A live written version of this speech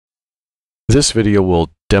This video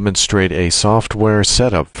will demonstrate a software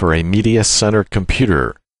setup for a media-centered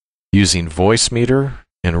computer using VoiceMeeter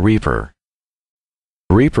and Reaper.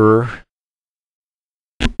 Reaper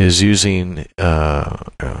is using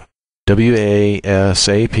WASAPI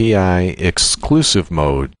exclusive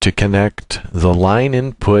mode to connect the line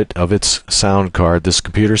input of its sound card, this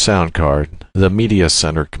computer sound card, the media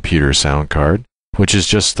center computer sound card, which is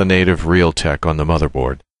just the native realtek on the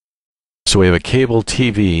motherboard. So we have a cable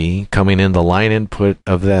TV coming in the line input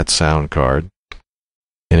of that sound card,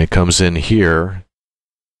 and it comes in here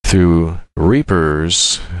through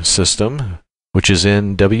Reaper's system, which is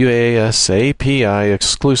in WASAPI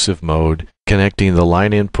exclusive mode, connecting the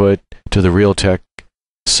line input to the realtek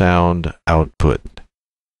sound output.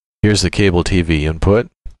 Here's the cable TV input.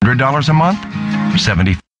 $100 a month?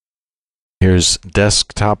 $70. Here's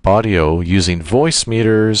desktop audio using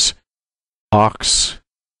VoiceMeeter's aux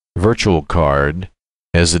virtual card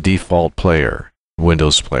as the default player,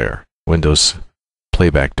 Windows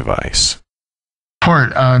playback device.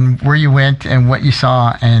 Report on where you went and what you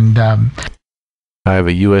saw, and I have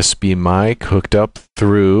a USB mic hooked up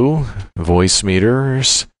through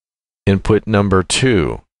VoiceMeeter's input number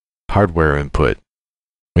 2, hardware input.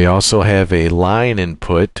 We also have a line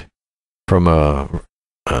input from a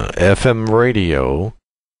FM radio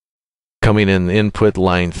coming in input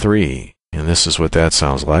line 3, and this is what that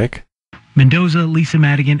sounds like. Mendoza, Lisa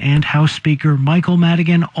Madigan, and House Speaker Michael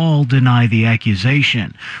Madigan all deny the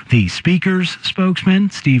accusation. The Speaker's spokesman,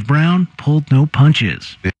 Steve Brown, pulled no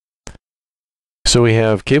punches. So we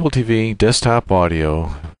have cable TV, desktop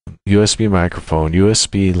audio, USB microphone,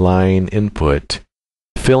 USB line input,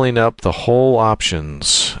 filling up the whole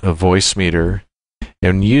options of VoiceMeeter,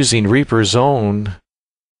 and using Reaper's own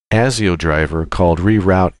ASIO driver called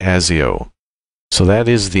Reroute ASIO. So that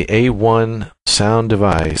is the A1 sound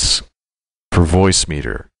device for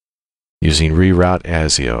VoiceMeeter using Reroute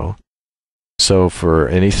ASIO. So for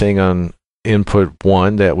anything on input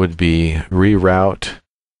 1, that would be Reroute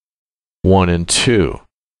 1 and 2.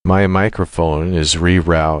 My microphone is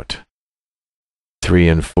Reroute 3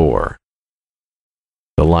 and 4.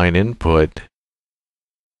 The line input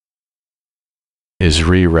is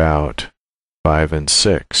Reroute 5 and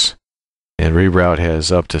 6. And Reroute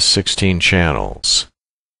has up to 16 channels.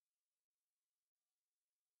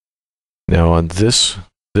 Now on this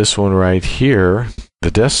one right here, the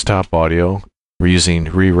desktop audio, we're using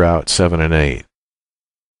Reroute 7 and 8.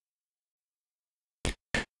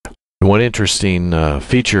 One interesting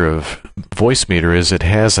feature of VoiceMeeter is it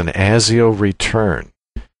has an ASIO return.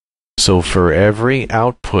 So for every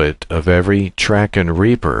output of every track in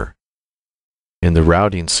Reaper, in the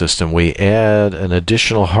routing system, we add an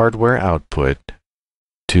additional hardware output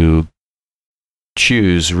to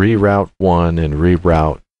choose Reroute 1 and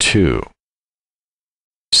Reroute 2.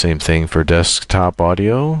 Same thing for desktop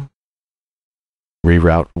audio.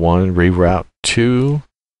 Reroute 1, Reroute 2.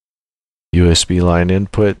 USB line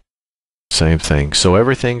input, same thing. So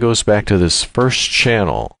everything goes back to this first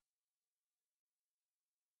channel.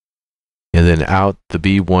 And then out the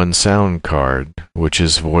B1 sound card, which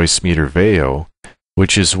is VoiceMeeter VAIO,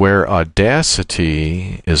 which is where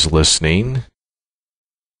Audacity is listening.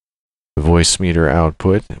 The VoiceMeeter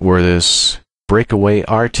output, where this breakaway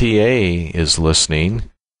RTA is listening.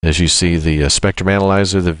 As you see, the spectrum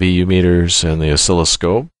analyzer, the VU meters, and the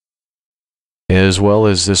oscilloscope, as well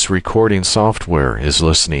as this recording software is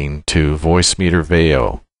listening to VoiceMeeter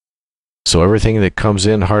VAIO. So everything that comes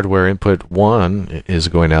in hardware input 1 is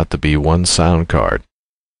going out the B1 sound card.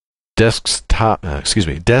 Desktop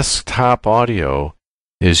audio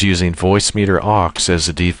is using VoiceMeeter aux as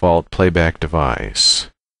the default playback device.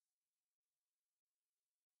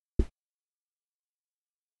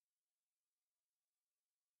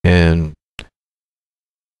 And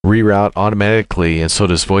Reroute automatically, and so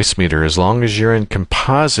does VoiceMeeter, as long as you're in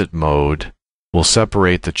composite mode, will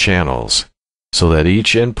separate the channels so that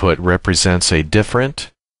each input represents a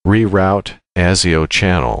different Reroute ASIO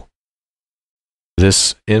channel.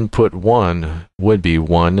 This input 1 would be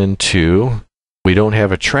 1 and 2. We don't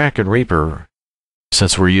have a track in Reaper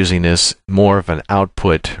since we're using this more of an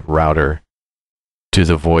output router to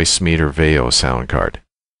the VoiceMeeter VAIO sound card.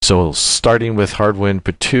 So starting with hardware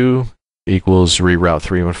input 2 equals Reroute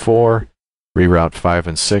 3 and 4, Reroute 5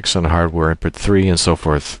 and 6 on hardware input 3, and so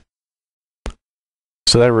forth.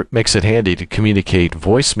 So that makes it handy to communicate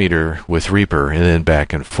VoiceMeeter with Reaper and then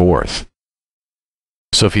back and forth.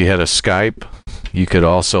 So if you had a Skype, you could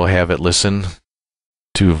also have it listen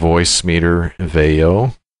to VoiceMeeter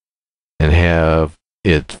VAIO and have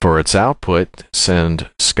it, for its output, send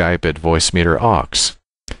Skype at VoiceMeeter aux.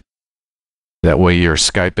 That way your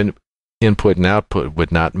Skype input and output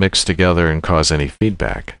would not mix together and cause any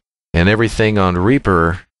feedback. And everything on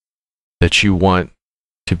Reaper that you want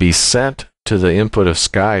to be sent to the input of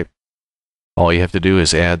Skype, all you have to do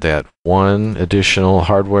is add that one additional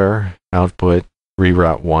hardware output,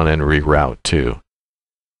 reroute 1 and reroute 2.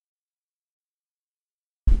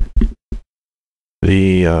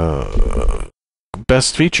 The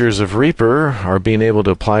best features of Reaper are being able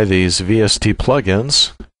to apply these VST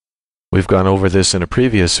plugins. We've gone over this in a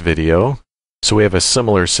previous video, so we have a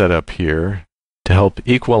similar setup here to help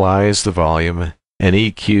equalize the volume and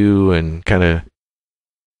EQ and kind of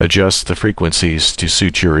adjust the frequencies to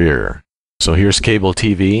suit your ear. So here's cable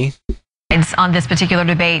TV. On this particular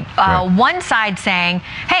debate, one side saying,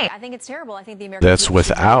 "Hey, I think it's terrible. I think the American that's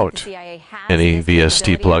without any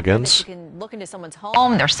VST plugins. You can look into someone's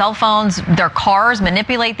home, their cell phones, their cars,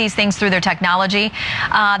 manipulate these things through their technology."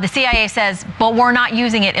 The CIA says, "But we're not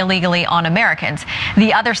using it illegally on Americans."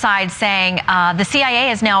 The other side saying, "The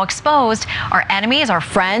CIA is now exposed. Our enemies, our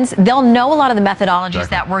friends, they'll know a lot of the methodologies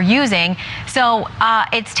that we're using." So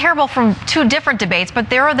it's terrible from two different debates. But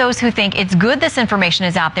there are those who think it's good this information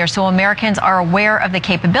is out there, so Americans are aware of the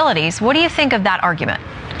capabilities. What do you think of that argument?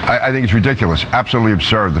 I think it's ridiculous, absolutely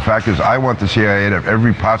absurd. The fact is, I want the CIA to have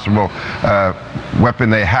every possible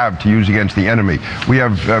weapon they have to use against the enemy. We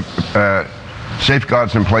have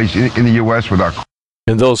safeguards in place in the U.S. with our...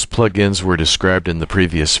 And those plugins were described in the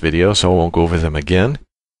previous video, so I won't go over them again.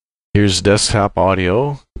 Here's desktop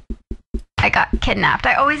audio. I got kidnapped.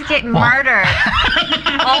 I always get murdered.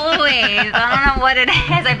 Always. I don't know what it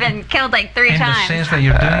is. I've been killed like 3 times. In the sense that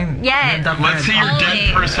you're doing... Yes. Let's see your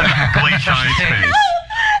dead person glacialized face.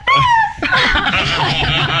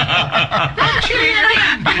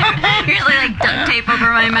 Usually like duct tape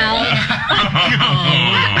over my mouth.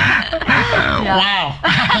 Wow.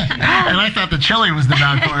 And I thought the chili was the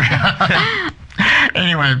bad part.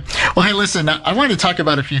 Anyway, well, hey, listen, I wanted to talk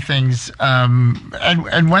about a few things.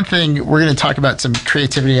 And one thing, we're going to talk about some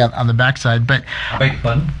creativity on the backside, but... Big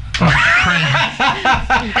fun.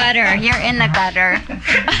 Gutter. You're in the gutter.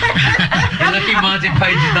 You're lucky Martin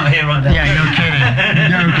Page is not here right now. Yeah, no kidding.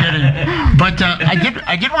 No kidding. But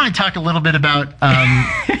I did want to talk a little bit about...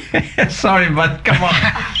 Sorry, but come on.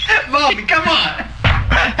 Bobby, come on.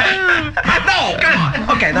 No, come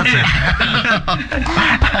on. Okay, that's it.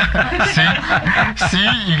 See,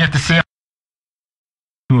 you get to see.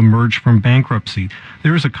 To emerge from bankruptcy.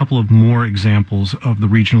 There's a couple of more examples of the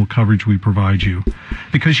regional coverage we provide you.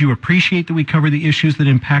 Because you appreciate that we cover the issues that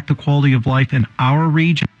impact the quality of life in our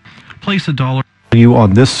region, place $1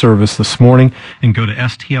 on this service this morning and go to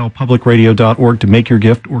stlpublicradio.org to make your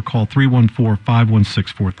gift or call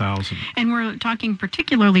 314-516-4000. And we're talking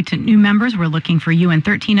particularly to new members. We're looking for you and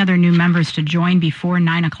 13 other new members to join before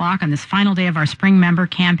 9 o'clock on this final day of our spring member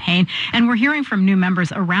campaign. And we're hearing from new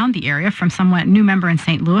members around the area, from someone new member in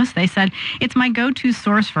St. Louis. They said, "It's my go-to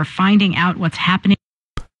source for finding out what's happening."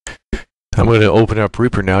 I'm going to open up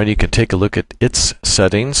Reaper now, and you can take a look at its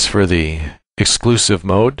settings for the exclusive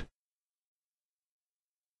mode.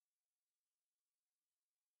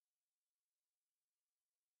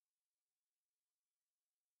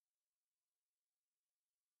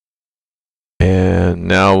 And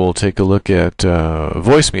now we'll take a look at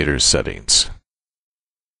VoiceMeeter's settings.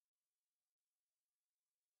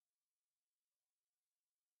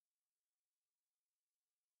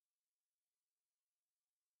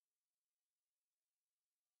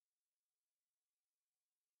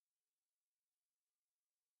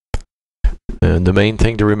 And the main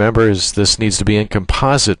thing to remember is this needs to be in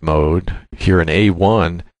composite mode here in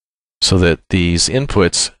A1 so that these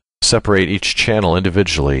inputs separate each channel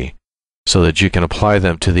individually, so that you can apply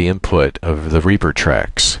them to the input of the Reaper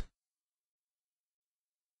tracks.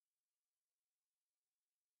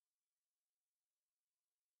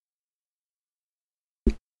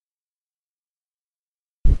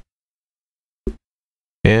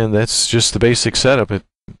 And that's just the basic setup.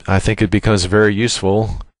 I think it becomes very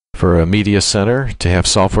useful for a media center to have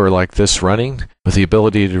software like this running with the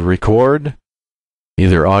ability to record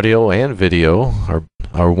either audio and video,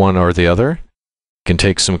 or one or the other. You can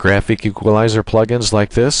take some graphic equalizer plugins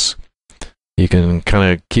like this. You can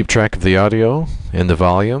kind of keep track of the audio and the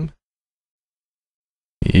volume.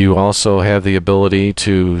 You also have the ability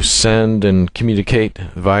to send and communicate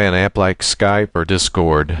via an app like Skype or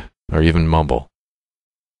Discord or even Mumble.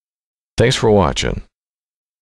 Thanks for watching.